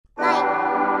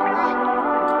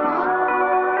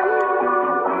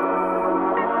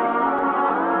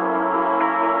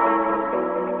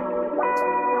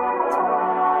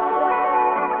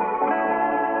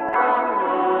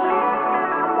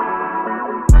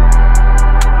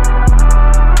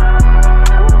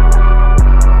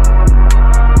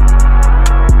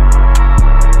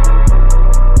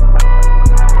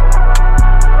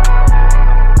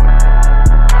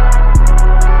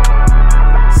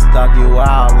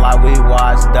like we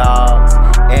watch dogs.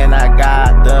 And I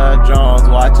got the drones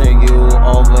watching you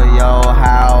over your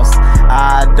house.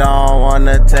 I don't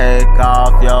wanna take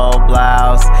off your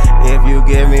blouse. If you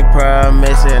give me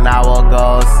permission, I will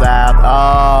go south.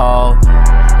 Oh,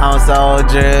 I'm so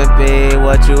drippy,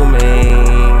 what you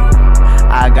mean?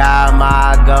 I got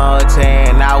my gold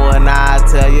chain, I will not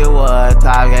tell you what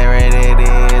target rate it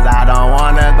is. I don't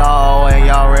wanna go in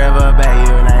your riverbed,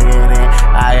 you naked in.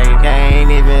 I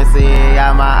can't even see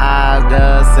out my eyes,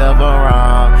 just silver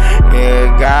wrong.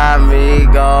 It got me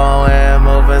going,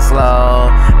 moving slow.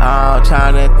 I'm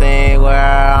trying to think where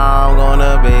I'm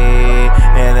gonna be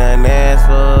in the next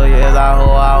few years, of who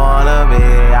I wanna be.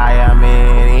 I am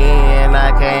in and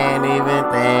I can't even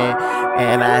think.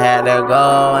 And I had to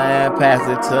go and pass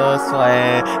it to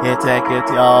Sway. You take it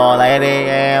to your lady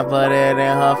and put it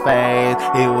in her face.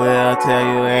 He will tell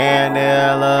you and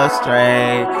it'll look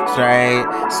straight.